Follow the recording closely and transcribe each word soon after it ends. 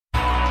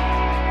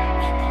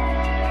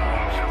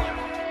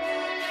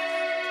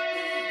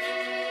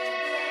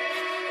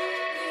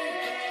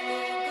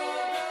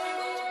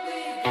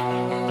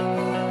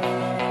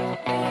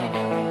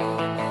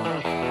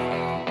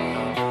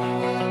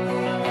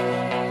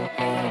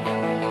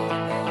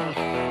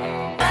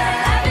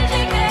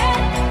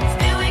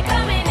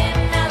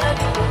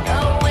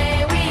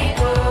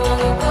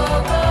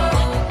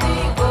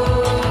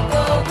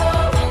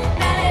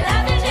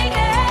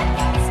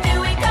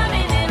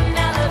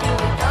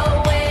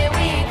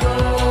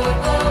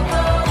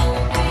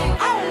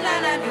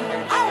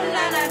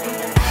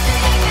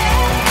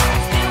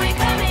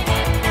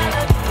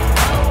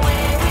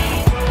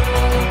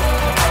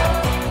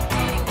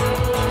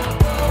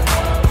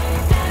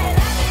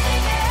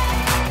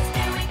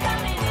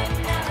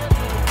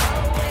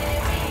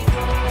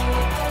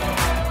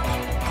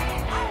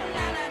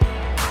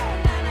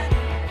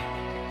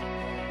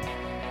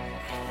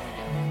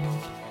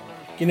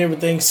getting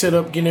everything set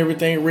up, getting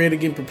everything ready,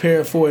 getting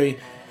prepared for a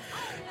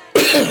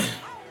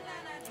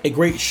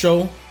great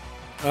show.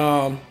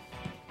 A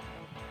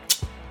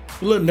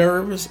little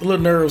nervous.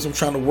 I'm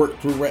trying to work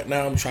through right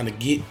now. I'm trying to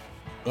get.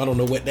 I don't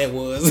know what that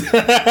was,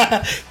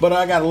 but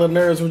I got a little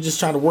nervous. I'm just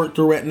trying to work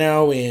through right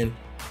now and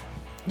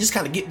just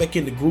kind of get back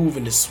in the groove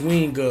and the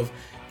swing of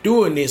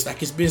doing this.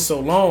 Like, it's been so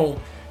long,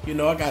 I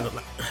gotta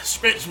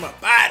stretch my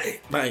body.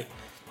 Like,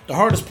 the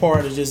hardest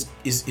part is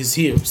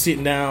here,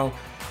 sitting down,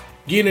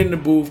 getting in the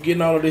booth,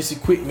 getting all of this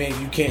equipment.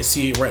 You can't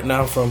see it right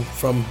now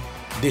from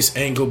this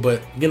angle,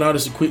 but getting all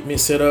this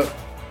equipment set up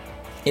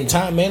and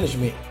time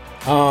management.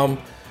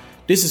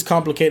 This is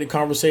Complicated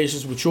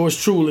Conversations with yours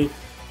truly,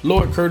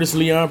 Lord Curtis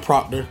Leon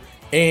Proctor,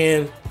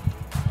 and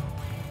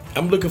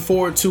I'm looking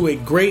forward to a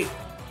great,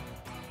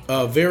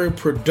 very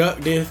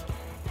productive,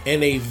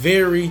 and a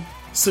very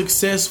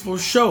successful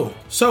show.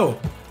 So,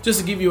 just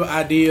to give you an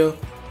idea,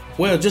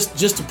 well,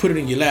 just to put it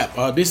in your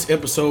lap, this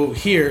episode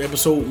here,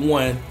 episode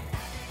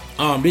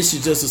 1, this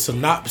is just a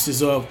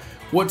synopsis of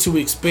what to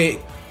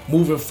expect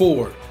moving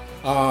forward.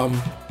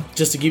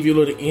 Just to give you a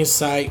little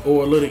insight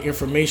or a little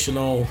information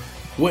on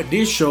what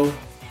this show,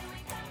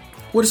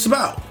 what it's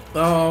about.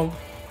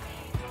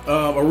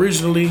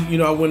 Originally,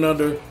 I went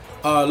under,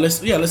 let's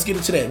get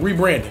into that,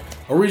 rebranding.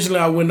 Originally,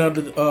 I went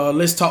under,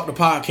 Let's Talk the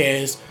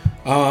Podcast.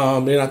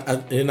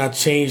 Then I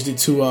changed it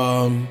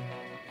to,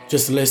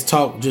 just Let's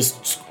Talk,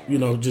 just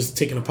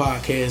taking the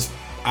podcast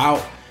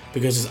out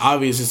because it's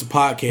obvious it's a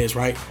podcast,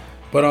 right?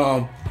 But,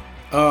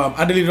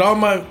 I deleted all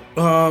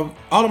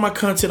of my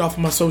content off of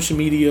my social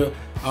media.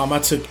 I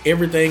took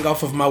everything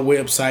off of my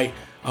website,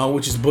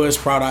 which is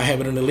Buzzsprout. I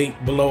have it in the link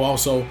below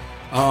also.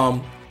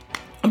 I'm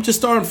just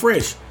starting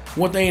fresh.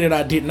 One thing that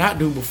I did not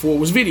do before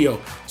was video.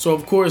 So,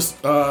 of course,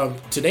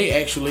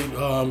 today, actually,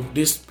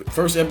 this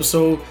first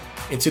episode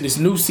into this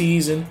new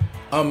season,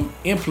 I'm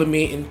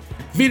implementing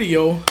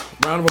video.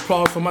 Round of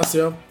applause for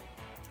myself.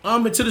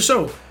 Into the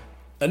show.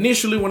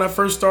 Initially, when I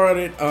first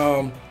started,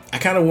 I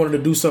kind of wanted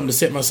to do something to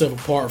set myself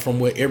apart from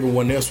what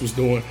everyone else was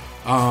doing.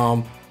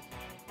 And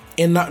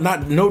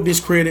not no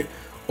discredit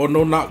or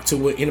no knock to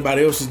what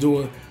anybody else is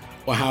doing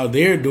or how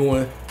they're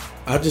doing.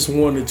 I just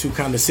wanted to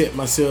kind of set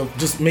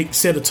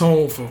a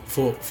tone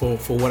for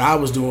what I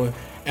was doing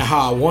and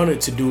how I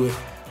wanted to do it.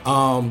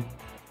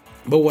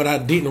 But what I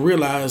didn't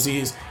realize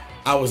is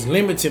I was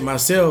limiting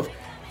myself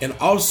and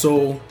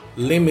also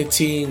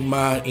limiting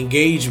my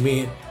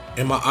engagement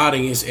and my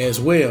audience as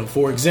well.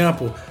 For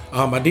example,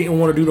 I didn't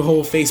want to do the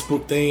whole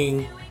Facebook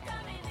thing,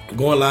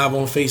 going live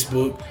on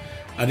Facebook.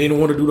 I didn't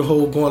want to do the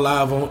whole going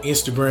live on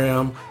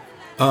Instagram.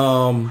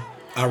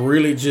 I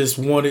really just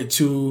wanted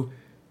to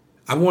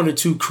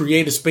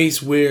create a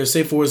space where,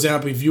 say, for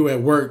example, if you're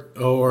at work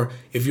or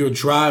if you're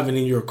driving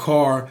in your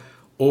car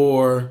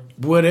or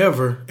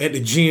whatever at the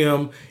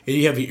gym and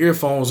you have your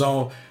earphones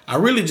on, I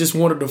really just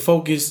wanted to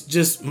focus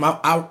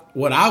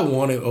what I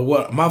wanted or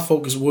what my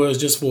focus was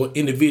just for an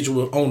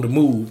individual on the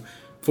move.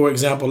 For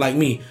example, like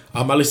me,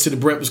 I listen to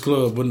the Breakfast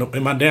Club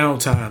in my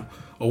downtime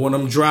or when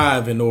I'm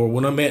driving or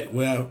when I'm at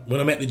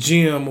the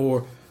gym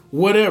or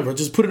whatever.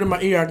 Just put it in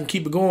my ear. I can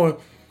keep it going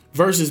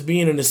versus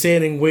being in a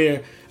setting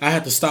where I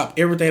have to stop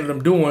everything that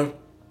I'm doing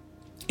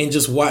and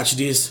just watch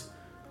this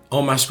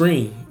on my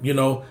screen,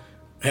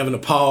 having to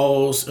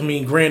pause. I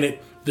mean, granted,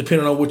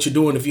 depending on what you're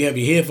doing, if you have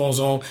your headphones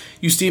on,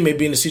 you still may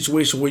be in a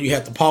situation where you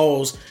have to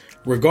pause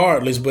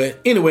regardless. But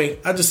anyway,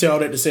 I just say all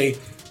that to say,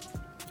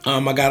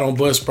 I got on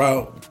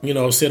Buzzsprout,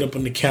 set up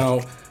an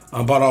account,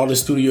 bought all the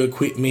studio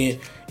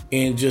equipment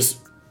and just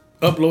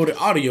uploaded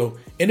audio.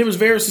 And it was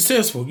very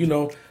successful,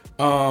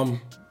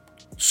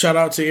 Shout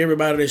out to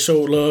everybody that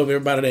showed love,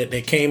 everybody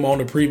that came on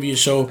the previous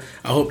show.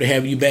 I hope to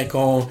have you back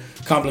on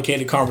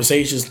Complicated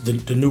Conversations,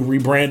 the new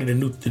rebranded,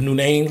 the new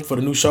name for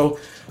the new show.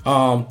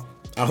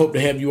 I hope to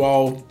have you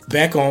all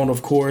back on,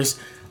 of course,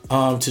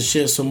 to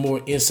share some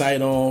more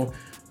insight on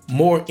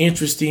more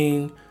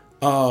interesting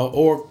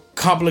or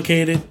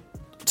complicated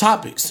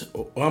topics,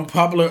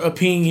 unpopular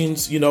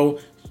opinions.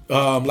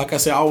 Like I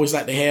said, I always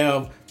try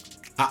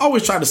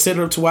to set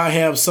it up to where I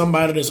have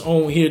somebody that's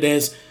on here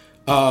that's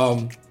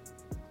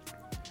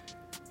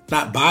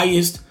not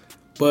biased,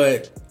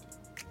 but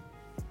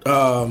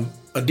a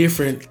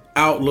different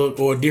outlook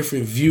or a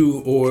different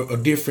view or a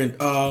different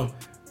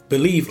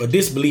belief or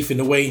disbelief in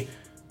the way,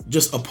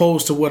 just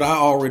opposed to what I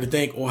already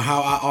think or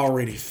how I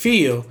already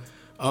feel.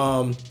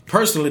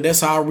 Personally,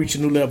 that's how I reach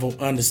a new level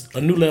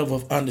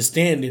of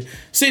understanding.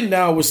 Sitting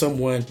down with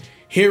someone,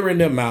 hearing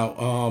them out,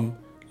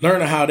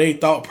 learning how their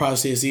thought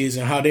process is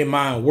and how their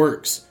mind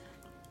works,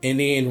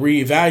 and then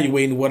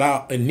reevaluating what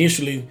I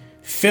initially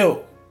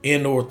felt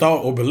in or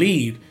thought or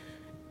believed.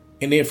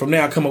 And then from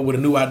there, I come up with a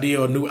new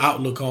idea or a new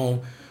outlook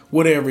on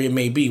whatever it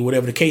may be,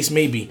 whatever the case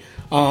may be.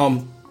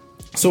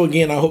 So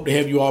again, I hope to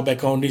have you all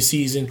back on this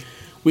season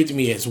with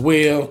me as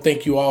well.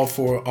 Thank you all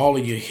for all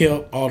of your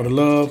help, all the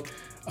love.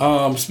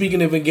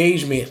 Speaking of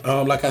engagement,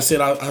 like I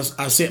said,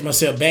 I set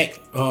myself back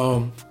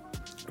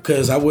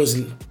because I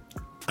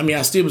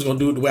still was going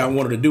to do it the way I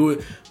wanted to do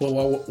it. But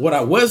what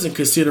I wasn't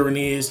considering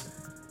is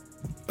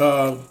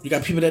you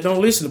got people that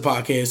don't listen to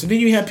podcasts, and then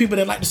you have people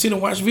that like to sit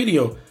and watch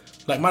video.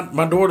 Like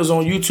my daughter's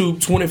on YouTube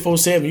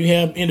 24/7. You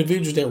have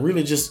individuals that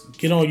really just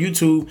get on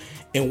YouTube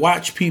and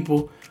watch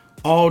people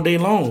all day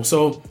long.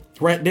 So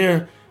right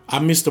there, I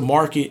missed the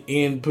market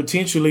and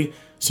potentially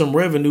some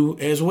revenue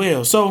as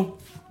well. So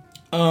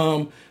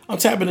I'm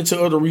tapping into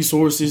other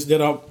resources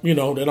that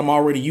I'm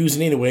already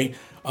using anyway.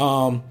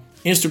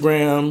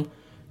 Instagram,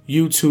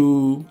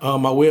 YouTube,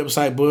 my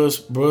website,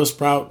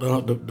 Buzzsprout,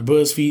 the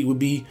BuzzFeed would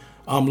be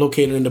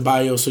located in the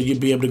bio, so you'll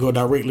be able to go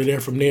directly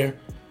there from there.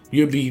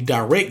 You'll be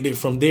directed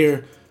from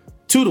there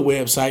to the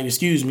website,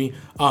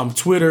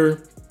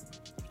 Twitter,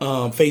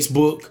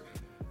 Facebook,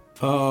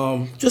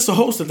 just a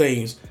host of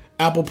things.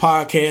 Apple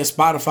Podcasts,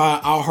 Spotify,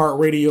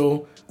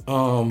 iHeartRadio,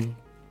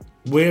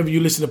 wherever you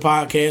listen to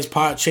podcasts,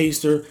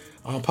 Podchaser,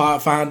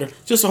 Podfinder,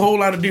 just a whole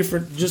lot of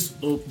different,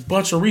 just a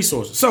bunch of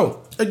resources.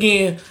 So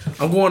again,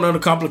 I'm going under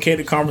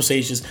complicated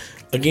conversations.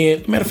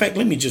 Again, matter of fact,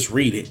 let me just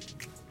read it.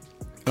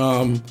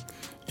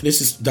 This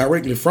is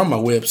directly from my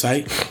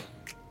website.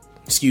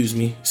 Excuse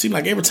me. Seems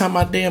like every time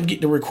I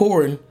get to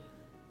recording,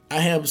 I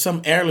have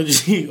some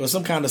allergy or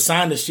some kind of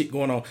sinus shit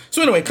going on.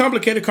 So anyway,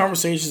 complicated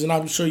conversations, and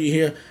I'll show you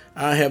here.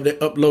 I have that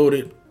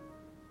uploaded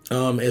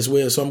as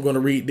well. So I'm going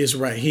to read this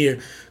right here.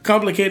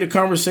 Complicated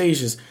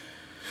conversations.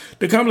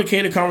 The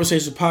Complicated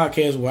Conversations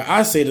podcast, where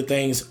I say the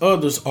things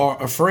others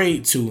are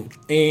afraid to.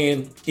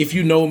 And if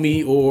you know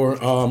me, or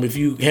if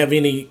you have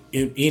any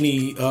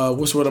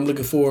what's what I'm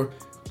looking for,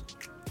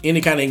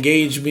 any kind of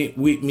engagement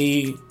with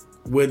me,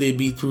 whether it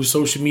be through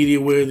social media,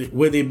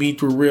 whether it be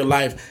through real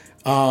life,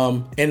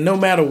 and no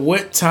matter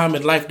what time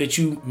in life that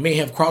you may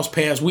have crossed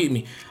paths with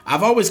me,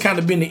 I've always kind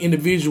of been the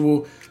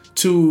individual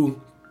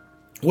to,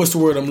 what's the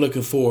word I'm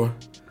looking for?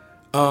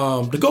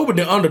 To go with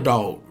the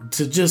underdog,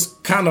 to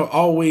just kind of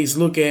always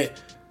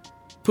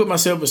put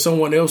myself in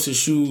someone else's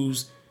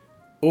shoes,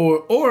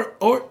 or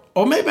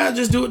maybe I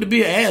just do it to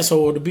be an asshole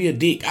or to be a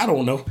dick. I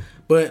don't know,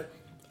 but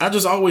I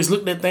just always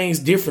looked at things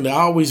differently.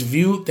 I always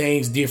viewed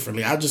things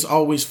differently. I just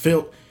always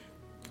felt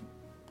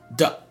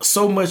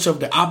so much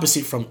of the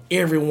opposite from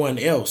everyone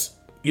else,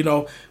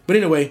 But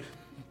anyway,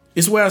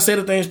 it's where I say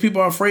the things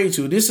people are afraid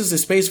to. This is a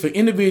space for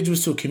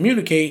individuals to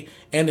communicate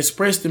and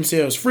express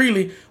themselves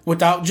freely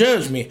without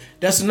judgment.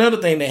 That's another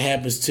thing that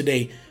happens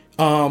today.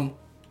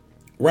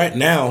 Right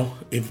now,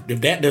 if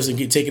that doesn't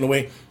get taken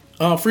away,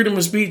 freedom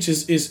of speech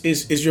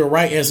is your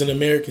right as an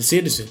American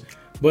citizen.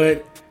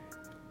 But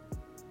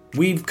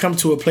we've come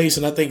to a place,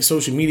 and I think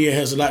social media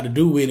has a lot to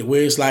do with it,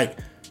 where it's like,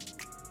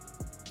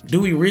 do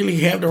we really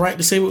have the right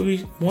to say what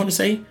we want to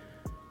say?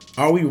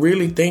 Are we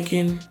really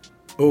thinking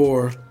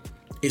or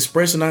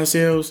expressing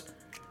ourselves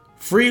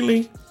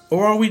freely?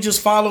 Or are we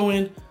just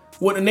following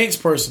what the next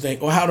person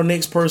thinks or how the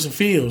next person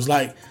feels?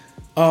 Like,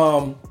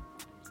 and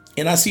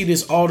I see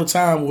this all the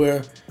time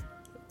where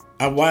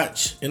I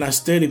watch and I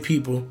study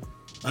people.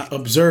 I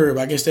observe.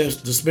 I guess that's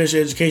the special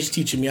education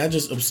teaching me. I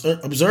just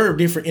observe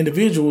different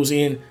individuals,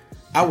 and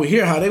I would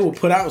hear how they would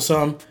put out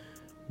something,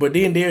 but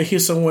then they'll hear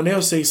someone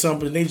else say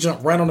something, and they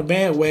jump right on the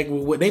bandwagon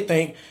with what they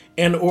think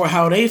and or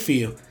how they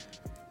feel.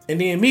 And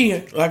then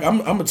me, like I'm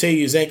gonna tell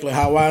you exactly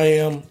how I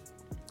am,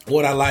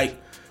 what I like,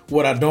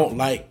 what I don't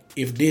like,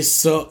 if this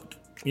sucked,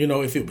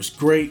 if it was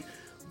great,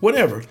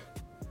 whatever.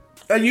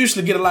 I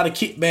usually get a lot of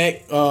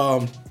kickback,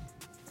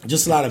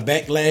 just a lot of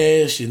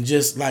backlash, and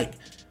just like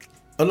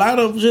a lot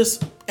of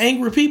just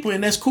angry people,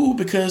 and that's cool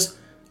because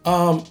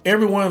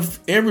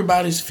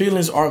everybody's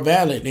feelings are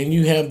valid, and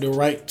you have the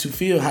right to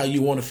feel how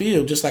you want to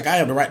feel, just like I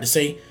have the right to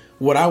say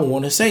what I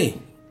want to say,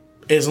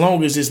 as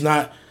long as it's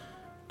not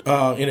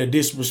in a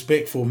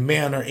disrespectful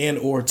manner and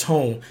or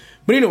tone.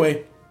 But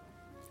anyway,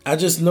 I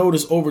just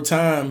noticed over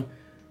time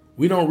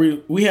we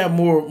have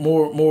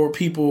more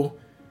people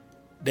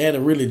that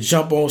really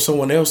jump on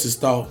someone else's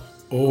thought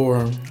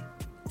or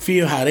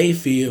feel how they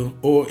feel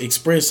or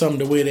express something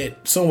the way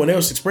that someone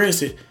else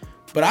expressed it.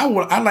 But I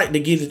like to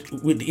get it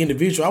with the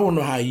individual. I want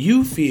to know how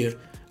you feel.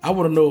 I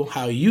want to know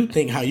how you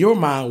think, how your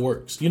mind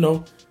works,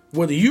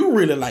 whether you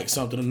really like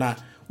something or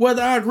not,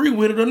 whether I agree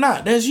with it or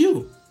not. That's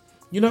you,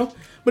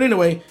 But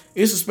anyway,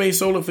 it's a space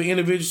solely for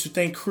individuals to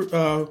think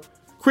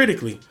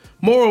critically.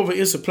 Moreover,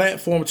 it's a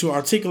platform to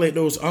articulate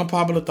those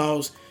unpopular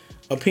thoughts,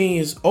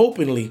 opinions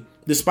openly,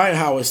 despite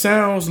how it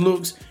sounds,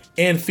 looks,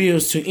 and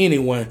feels to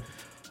anyone.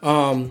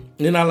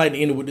 Then I like to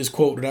end it with this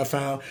quote that I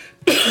found.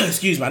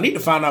 Excuse me. I need to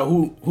find out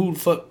who the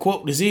fuck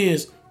quote this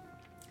is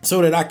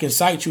so that I can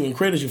cite you and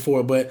credit you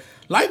for it. But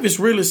life is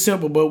really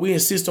simple, but we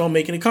insist on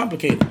making it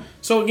complicated.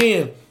 So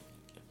again,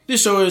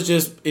 this show is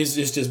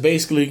just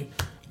basically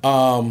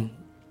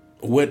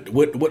what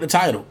the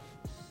title,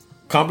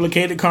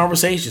 Complicated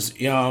Conversations.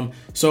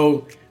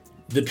 So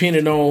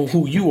depending on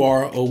who you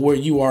are or where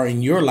you are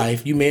in your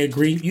life, you may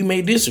agree, you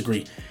may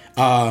disagree.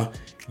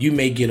 You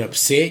may get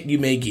upset. You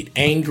may get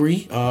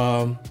angry.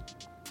 I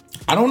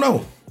don't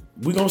know.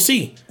 We're going to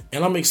see.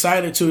 And I'm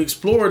excited to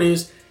explore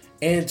this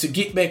and to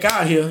get back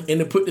out here and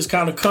to put this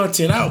kind of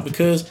content out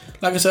because,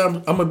 like I said,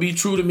 I'm going to be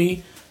true to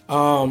me.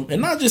 And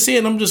not just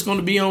saying I'm just going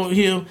to be on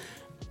here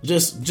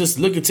just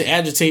looking to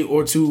agitate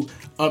or to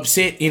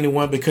upset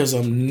anyone, because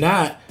I'm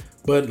not.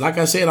 But like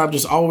I said, I've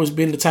just always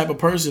been the type of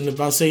person, if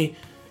I say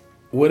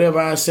whatever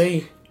I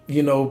say,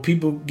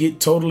 people get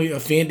totally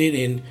offended,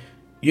 and,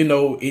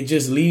 it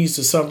just leads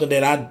to something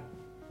that I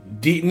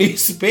didn't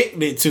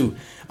expect it to.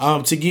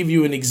 To give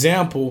you an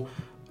example,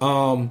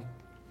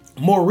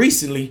 more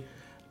recently,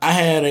 I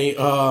had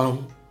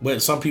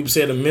what some people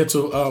said a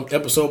mental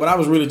episode, but I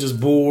was really just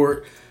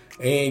bored.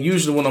 And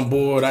usually when I'm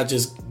bored, I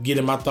just get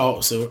in my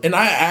thoughts. And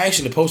I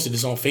actually posted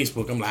this on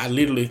Facebook. I'm like, I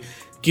literally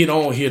get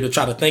on here to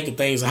try to think of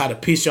things and how to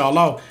piss y'all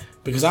off,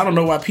 because I don't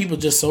know why people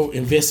just so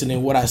invested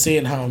in what I say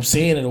and how I'm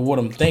saying it, or what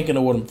I'm thinking,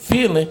 or what I'm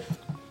feeling,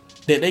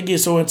 that they get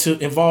so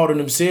involved in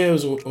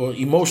themselves, or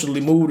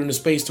emotionally moved in the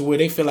space to where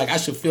they feel like I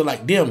should feel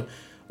like them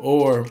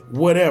or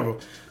whatever.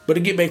 But to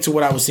get back to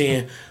what I was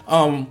saying,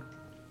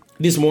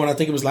 this morning, I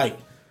think it was like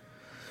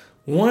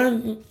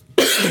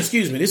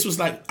excuse me, this was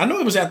like, I know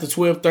it was after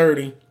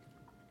 12:30,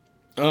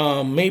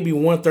 maybe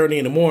 1:30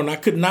 in the morning. I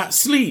could not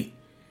sleep.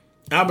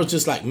 I was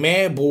just like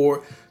mad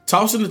bored,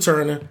 tossing and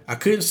turning. I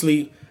couldn't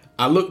sleep.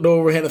 I looked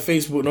over, had a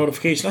Facebook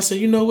notification. I said,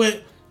 you know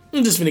what?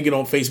 I'm just gonna get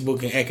on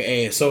Facebook and act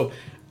an ass. So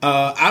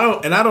I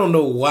don't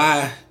know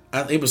why.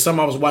 It was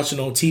something I was watching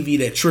on TV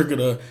that triggered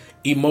a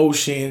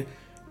emotion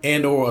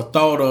and or a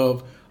thought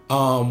of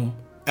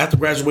after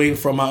graduating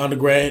from my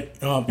undergrad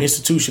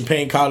institution,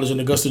 Payne College in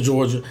Augusta,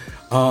 Georgia.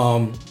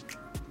 I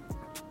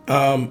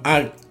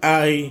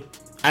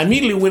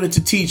immediately went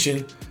into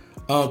teaching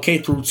K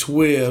through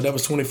 12. That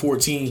was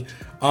 2014.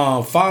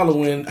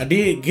 Following, I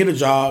did get a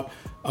job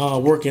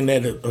working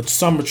at a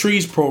summer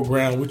trees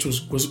program, which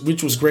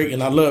was great,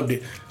 and I loved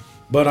it.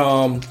 But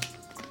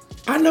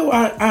I know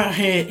I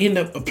had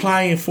ended up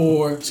applying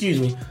for.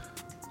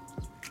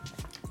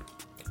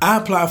 I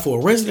applied for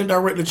a resident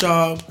director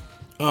job,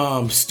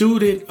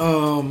 student.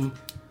 I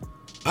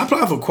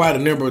applied for quite a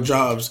number of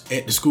jobs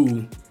at the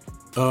school.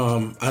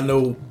 I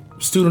know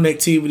student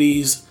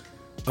activities,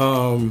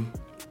 with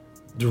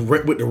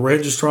the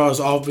registrar's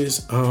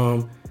office,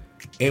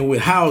 and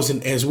with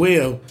housing as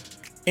well.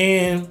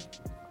 And,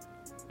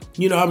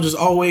 I'm just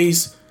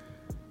always,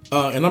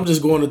 and I'm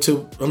just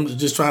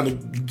trying to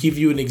give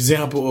you an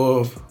example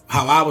of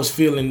how I was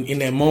feeling in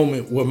that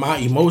moment, what my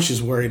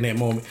emotions were in that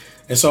moment.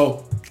 And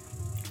so,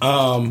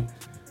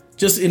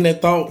 just in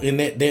that thought, in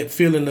that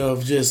feeling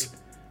of just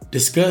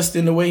disgust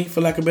in a way,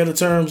 for lack of better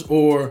terms,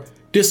 or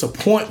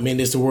disappointment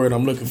is the word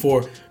I'm looking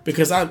for,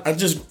 because I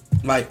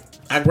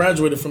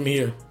graduated from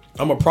here.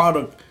 I'm a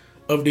product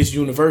of this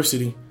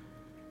university.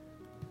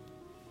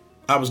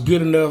 I was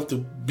good enough to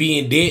be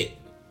in debt,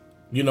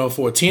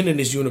 for attending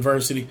this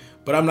university,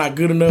 but I'm not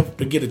good enough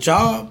to get a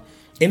job.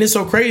 And it's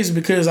so crazy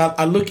because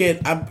I look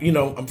at,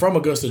 I'm from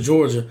Augusta,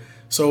 Georgia.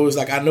 So it's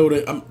like, I know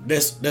that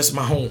that's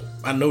my home.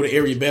 I know the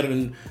area better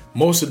than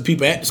most of the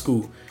people at the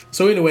school.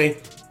 So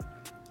anyway,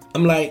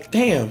 I'm like,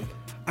 damn,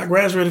 I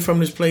graduated from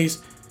this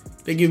place.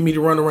 They give me the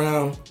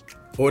runaround,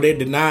 or they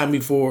deny me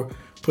for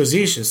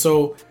position.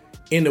 So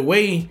in a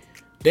way,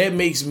 that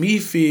makes me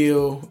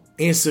feel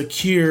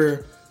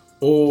insecure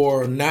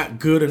or not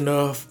good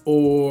enough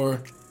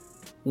or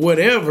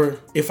whatever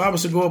if I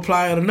was to go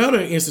apply at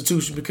another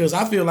institution, because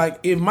I feel like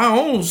if my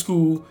own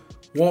school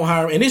won't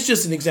hire, and it's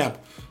just an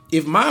example,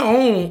 if my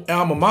own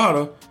alma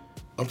mater,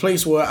 a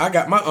place where I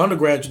got my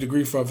undergraduate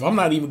degree from, if I'm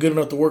not even good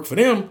enough to work for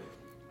them,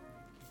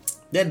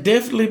 that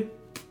definitely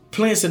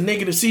plants a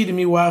negative seed in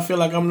me where I feel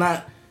like I'm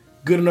not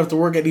good enough to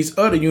work at these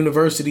other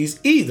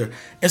universities either.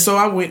 And so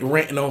I went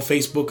ranting on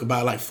Facebook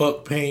about like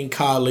fuck Payne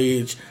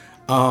College.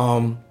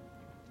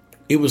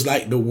 It was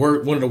like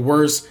one of the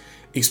worst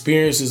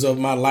experiences of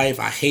my life.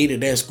 I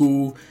hated that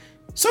school.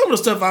 Some of the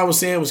stuff I was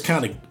saying was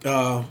kind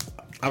of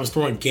I was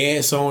throwing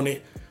gas on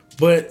it,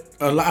 but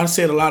I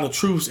said a lot of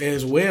truths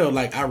as well.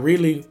 Like I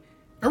really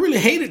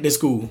hated this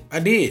school. I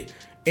did.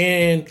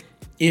 And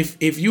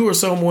if you were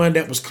someone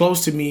that was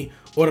close to me,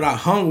 or that I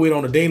hung with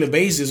on a daily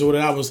basis, or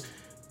that I was,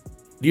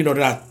 that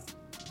I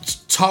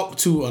talked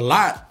to a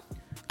lot,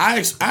 I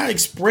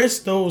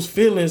expressed those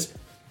feelings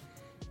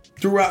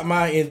throughout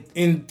my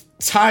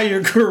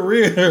entire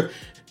career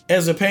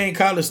as a Payne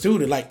College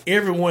student. Like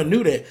everyone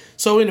knew that.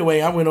 So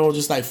anyway, I went on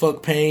just like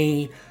fuck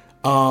Payne.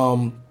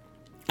 I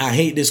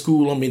hate this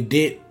school. I'm in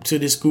debt to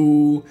this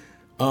school.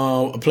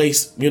 A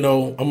place,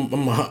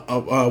 I'm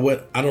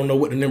what I don't know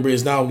what the number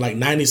is now, like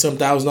 $90-some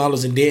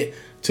thousand in debt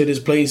to this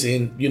place,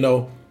 and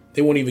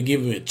they won't even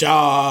give me a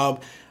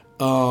job.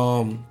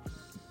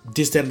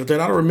 This, that, and the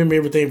third. I don't remember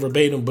everything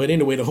verbatim, but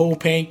anyway, the whole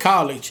Payne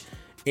College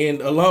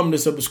and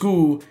alumnus of the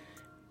school,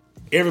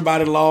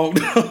 everybody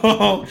logged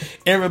on.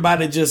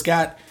 Everybody just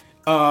got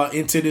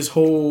into this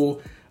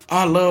whole,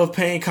 I love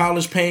Payne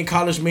College. Payne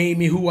College made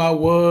me who I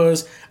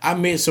was. I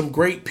met some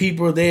great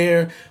people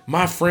there.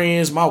 My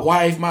friends, my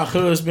wife, my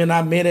husband,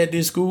 I met at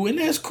this school. And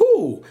that's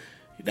cool.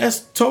 That's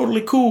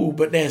totally cool.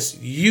 But that's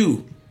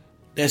you.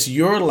 That's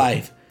your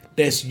life.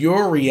 That's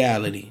your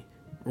reality.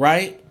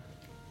 Right?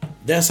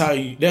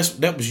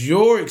 That was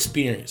your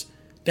experience.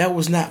 That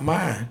was not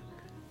mine.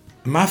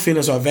 My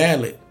feelings are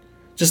valid.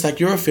 Just like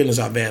your feelings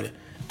are valid.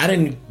 I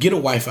didn't get a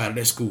wife out of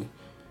that school.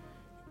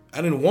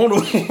 I didn't want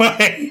a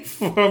wife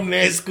from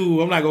that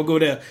school. I'm not gonna go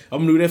there.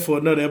 I'm gonna do that for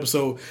another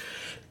episode.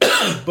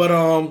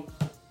 But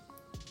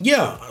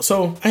yeah.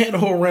 So I had the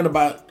whole rant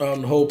about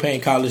the whole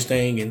Payne College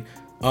thing, and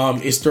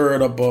it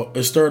stirred a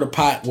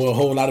pot where a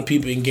whole lot of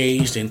people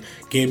engaged and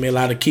gave me a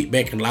lot of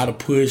kickback and a lot of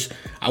push.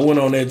 I went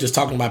on there just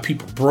talking about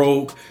people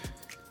broke,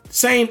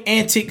 same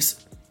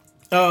antics,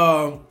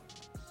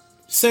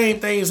 same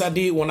things I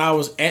did when I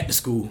was at the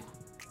school.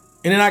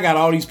 And then I got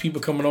all these people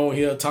coming on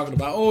here talking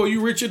about, oh, you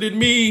richer than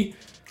me.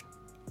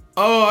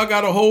 Oh, I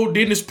got a whole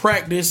dentist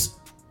practice.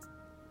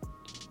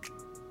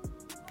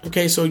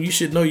 Okay, so you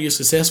should know you're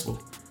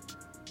successful.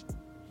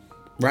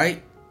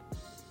 Right?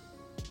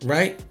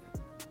 Right?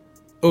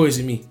 Or is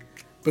it me?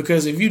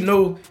 Because if you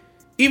know,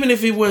 even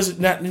if it was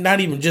not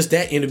even just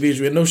that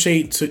individual, no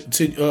shade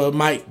to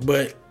Mike,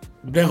 but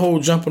that whole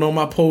jumping on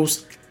my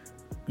post,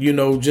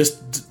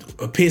 just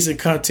a pissing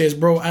contest,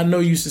 bro. I know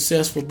you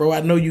successful, bro. I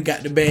know you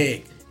got the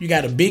bag. You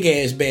got a big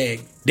ass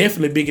bag,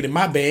 definitely bigger than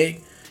my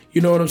bag.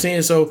 You know what I'm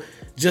saying? So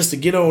just to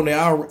get on there,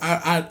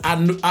 I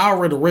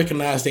already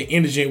recognized that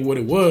energy and what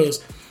it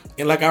was,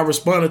 and like I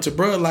responded to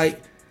bro,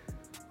 like,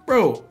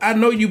 bro, I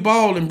know you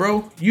balling,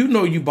 bro. You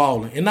know you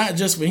balling, and not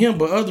just for him,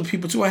 but other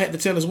people too. I had to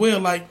tell as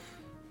well. Like,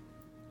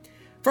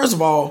 first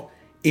of all,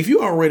 if you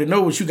already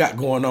know what you got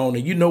going on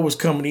and you know what's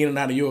coming in and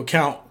out of your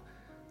account,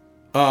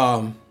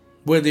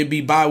 whether it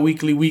be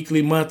bi-weekly,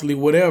 weekly, monthly,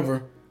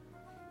 whatever,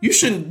 you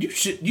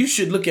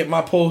should look at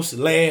my posts,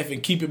 laugh,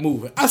 and keep it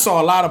moving. I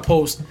saw a lot of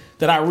posts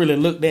that I really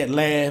looked at,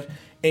 laughed,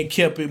 and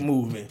kept it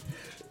moving.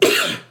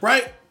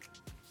 Right?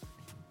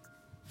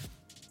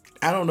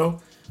 I don't know.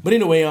 But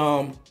anyway,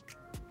 I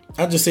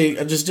just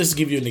to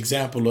give you an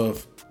example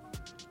of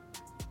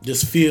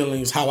just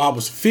feelings, how I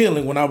was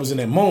feeling when I was in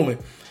that moment.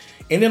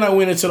 And then I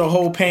went into the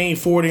whole Payne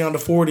 40 under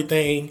 40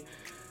 thing.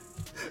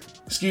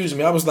 Excuse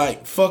me. I was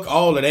like, fuck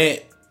all of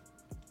that.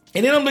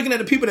 And then I'm looking at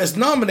the people that's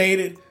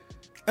nominated,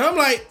 and I'm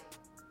like,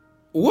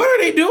 what are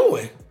they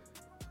doing?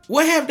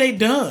 What have they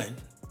done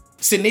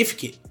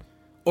significant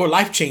or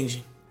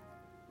life-changing?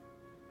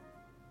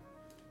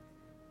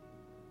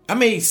 I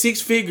made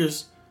 6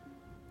 figures.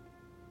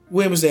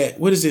 When was that?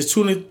 What is this?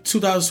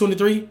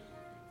 2023?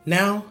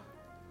 Now?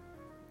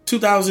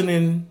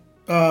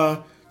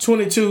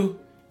 2022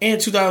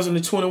 and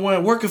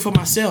 2021 working for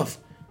myself.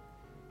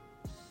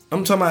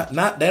 I'm talking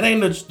about that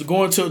ain't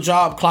going to a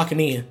job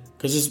clocking in.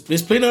 Because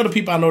there's plenty of other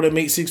people I know that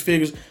make 6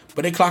 figures,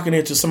 but they clocking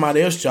into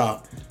somebody else's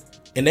job.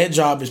 And that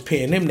job is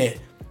paying them that.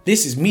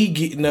 This is me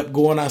getting up,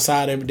 going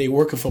outside every day,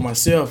 working for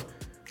myself,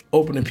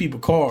 opening people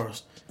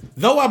cars.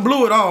 Though I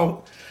blew it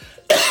all,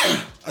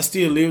 I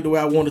still lived the way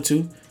I wanted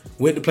to.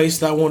 Went to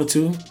places I wanted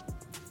to.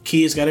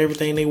 Kids got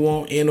everything they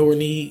want and or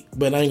need,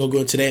 but I ain't gonna go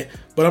into that.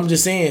 But I'm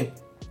just saying,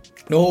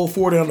 the whole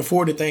 40 under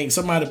 40 thing,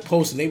 somebody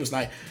posted, they was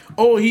like,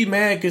 oh, he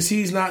mad because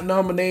he's not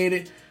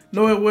nominated.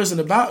 No, it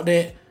wasn't about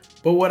that.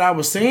 But what I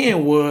was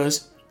saying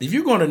was, if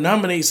you're going to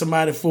nominate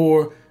somebody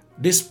for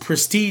this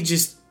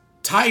prestigious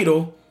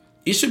title,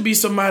 it should be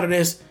somebody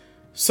that's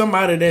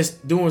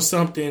doing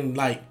something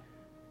like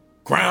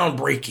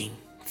groundbreaking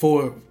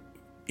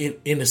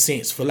in a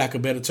sense, for lack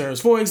of better terms.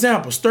 For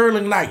example,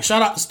 Sterling Knight.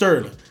 Shout out to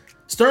Sterling.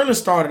 Sterling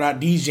started out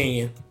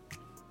DJing.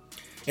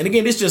 And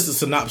again, this is just a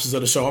synopsis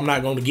of the show. I'm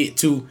not going to get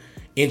too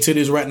into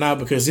this right now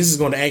because this is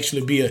going to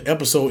actually be an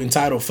episode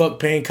entitled Fuck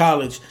Payne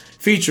College,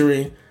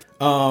 featuring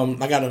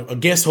I got a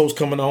guest host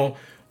coming on,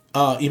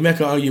 Emeka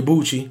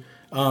Onyebuchi.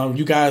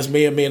 You guys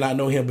may or may not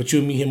know him, but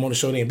you'll meet him on the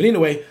show then. But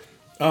anyway,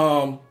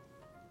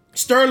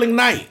 Sterling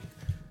Knight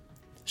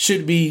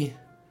should,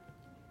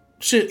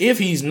 if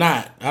he's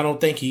not, I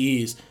don't think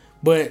he is.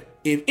 But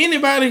if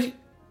anybody,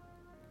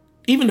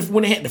 even if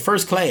when they had the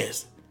first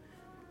class,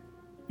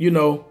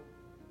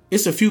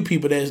 it's a few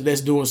people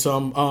that's doing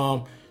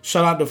some.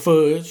 Shout out to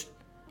Fudge.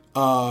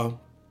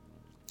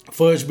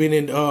 Fudge been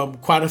in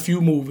quite a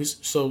few movies,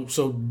 so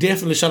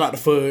definitely shout out to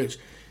Fudge.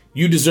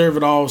 You deserve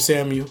it all,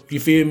 Samuel. You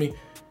feel me?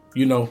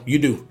 You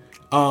do.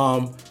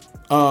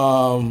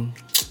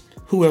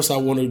 Who else I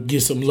want to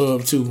give some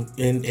love to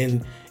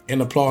and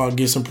applaud and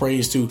give some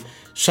praise to?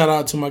 Shout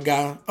out to my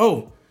guy.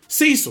 Oh,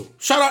 Cecil.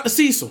 Shout out to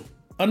Cecil.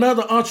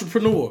 Another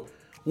entrepreneur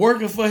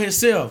working for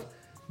himself.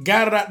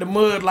 Got it out the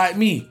mud like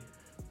me.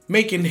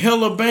 Making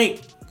hella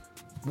bank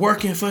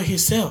working for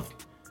himself.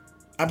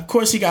 Of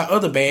course, he got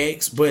other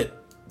bags,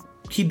 but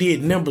he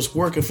did numbers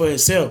working for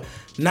himself.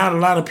 Not a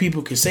lot of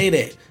people can say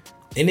that.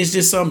 And it's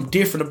just something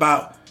different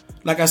about,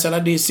 like I said, I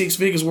did 6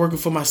 figures working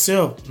for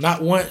myself.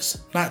 Not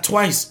once, not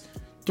twice,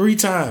 3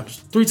 times.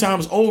 3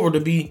 times over to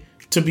be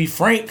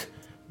frank.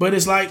 But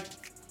it's like,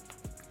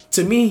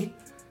 to me,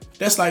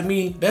 that's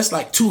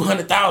like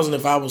 200,000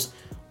 if I was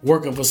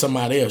working for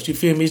somebody else. You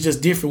feel me? It's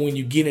just different when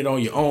you get it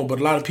on your own, but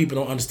a lot of people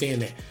don't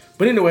understand that.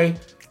 But anyway,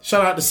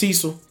 shout out to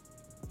Cecil.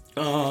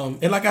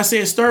 And like I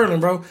said,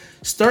 Sterling, bro.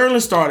 Sterling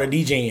started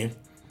DJing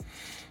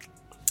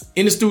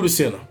in the student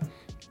center.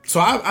 So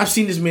I've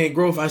seen this man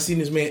growth. I've seen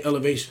this man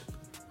elevation.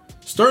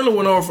 Sterling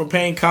went on from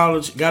Payne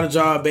College, got a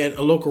job at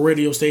a local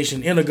radio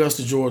station in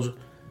Augusta, Georgia.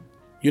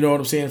 You know what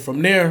I'm saying?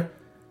 From there,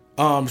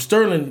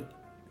 Sterling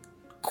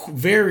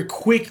very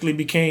quickly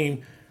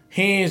became,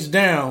 hands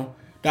down,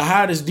 the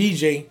hottest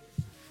DJ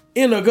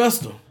in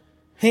Augusta.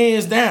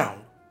 Hands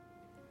down.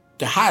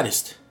 The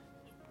hottest.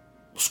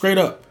 Straight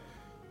up.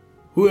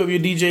 Whoever your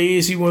DJ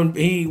is, he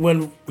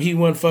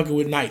wasn't fucking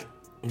with Night.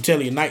 I'm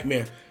telling you,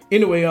 nightmare.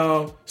 Anyway,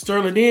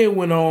 Sterling then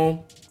went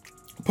on,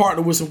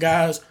 partnered with some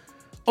guys,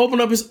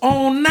 opened up his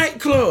own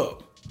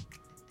nightclub.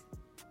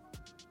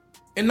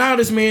 And now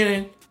this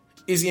man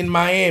is in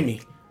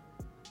Miami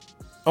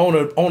on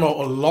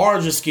a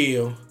larger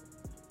scale,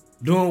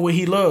 doing what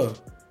he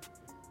loves.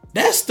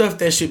 That's stuff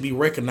that should be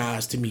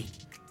recognized to me.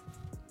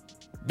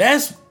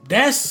 That's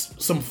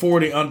some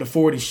 40 under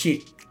 40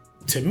 shit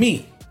to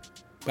me.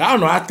 But I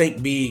don't know, I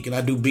think big and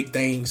I do big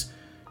things.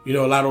 You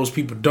know, a lot of those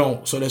people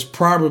don't. So that's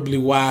probably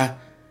why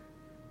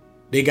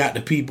they got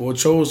the people or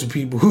chose the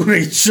people who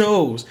they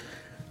chose.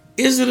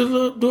 Is it a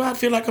little, do I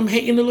feel like I'm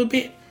hating a little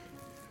bit?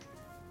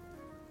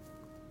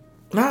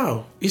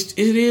 No, it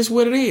is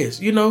what it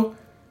is, you know?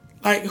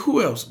 Like,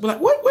 who else? But like,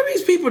 what are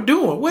these people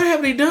doing? What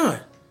have they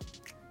done?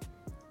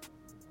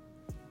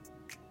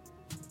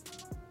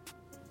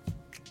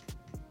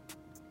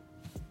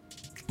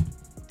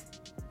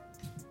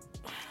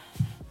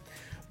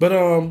 But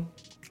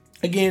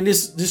again,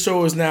 this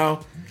show is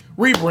now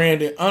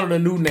rebranded under the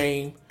new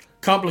name,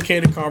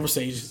 Complicated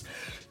Conversations.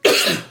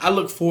 I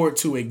look forward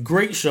to a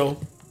great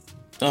show.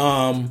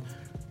 Hella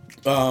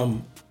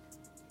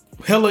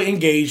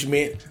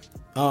engagement.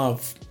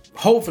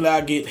 Hopefully I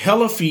get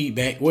hella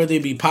feedback, whether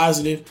it be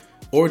positive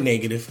or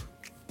negative.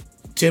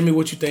 Tell me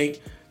what you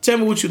think. Tell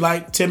me what you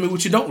like. Tell me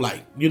what you don't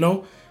like, you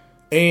know?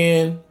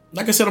 And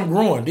like I said, I'm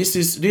growing. This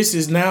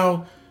is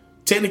now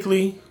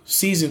technically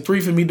season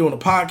 3 for me doing a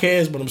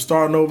podcast, but I'm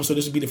starting over. So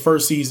this will be the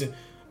first season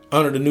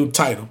under the new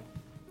title.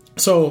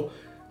 So,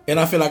 and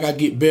I feel like I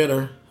get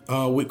better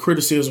with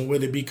criticism,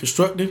 whether it be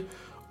constructive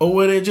or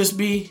whether it just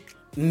be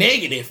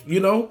negative, you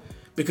know,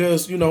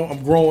 because, you know,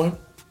 I'm growing.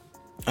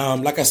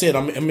 Like I said,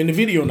 I'm in the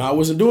video now. I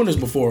wasn't doing this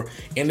before,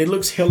 and it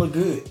looks hella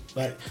good.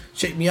 Like,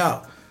 check me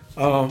out.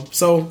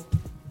 So,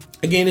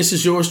 again, this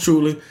is yours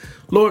truly,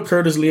 Lord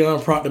Curtis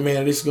Leon Proctor,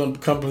 man. This is going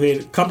to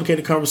be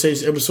complicated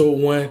Conversations, episode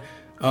 1.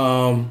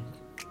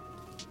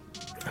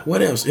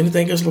 What else?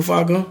 Anything else before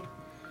I go?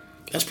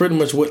 That's pretty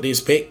much what they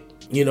expect.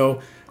 You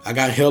know, I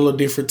got hella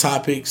different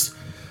topics.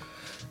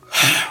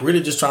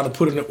 Really just trying to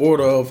put in the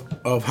order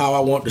of how I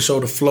want the show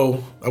to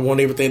flow. I want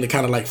everything to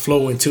kind of like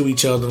flow into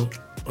each other.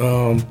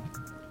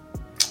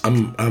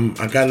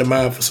 I got in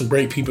mind for some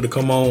great people to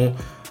come on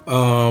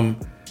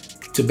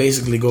to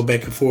basically go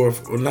back and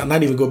forth, or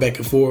not even go back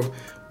and forth,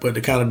 but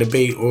to kind of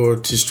debate or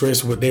to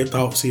stress what their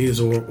thoughts is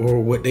or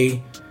what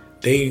they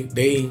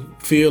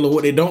feel or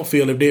what they don't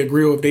feel, if they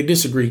agree or if they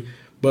disagree.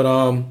 But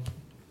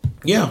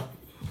yeah.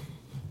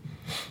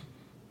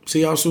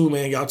 See y'all soon,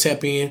 man. Y'all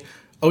tap in.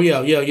 Oh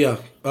yeah.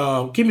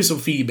 Give me some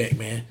feedback,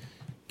 man.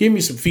 Give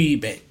me some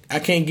feedback. I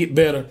can't get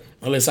better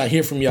unless I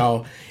hear from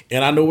y'all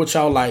and I know what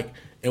y'all like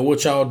and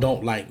what y'all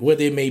don't like.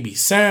 Whether it may be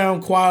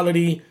sound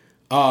quality,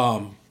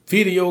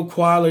 video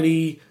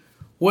quality,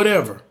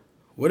 whatever.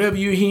 Whatever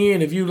you're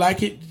hearing, if you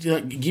like it,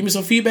 give me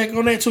some feedback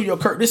on that too. Yo,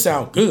 Kurt, this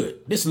sound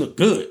good. This look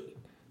good.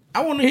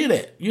 I want to hear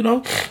that, you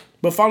know.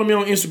 But follow me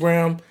on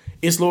Instagram.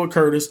 It's Lord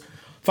Curtis.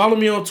 Follow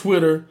me on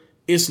Twitter.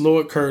 It's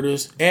Lord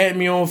Curtis. Add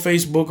me on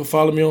Facebook or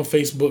follow me on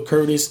Facebook,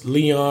 Curtis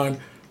Leon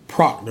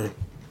Proctor.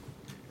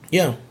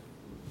 Yeah.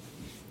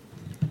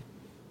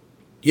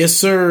 Yes,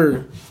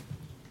 sir.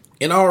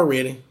 And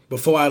already,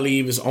 before I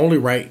leave, it's only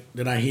right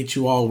that I hit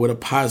you all with a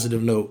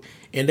positive note.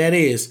 And that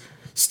is,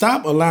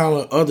 stop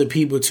allowing other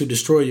people to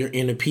destroy your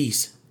inner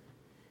peace.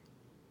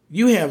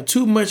 You have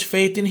too much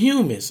faith in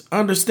humans.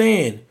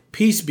 Understand,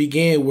 peace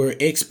began where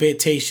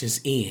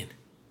expectations end.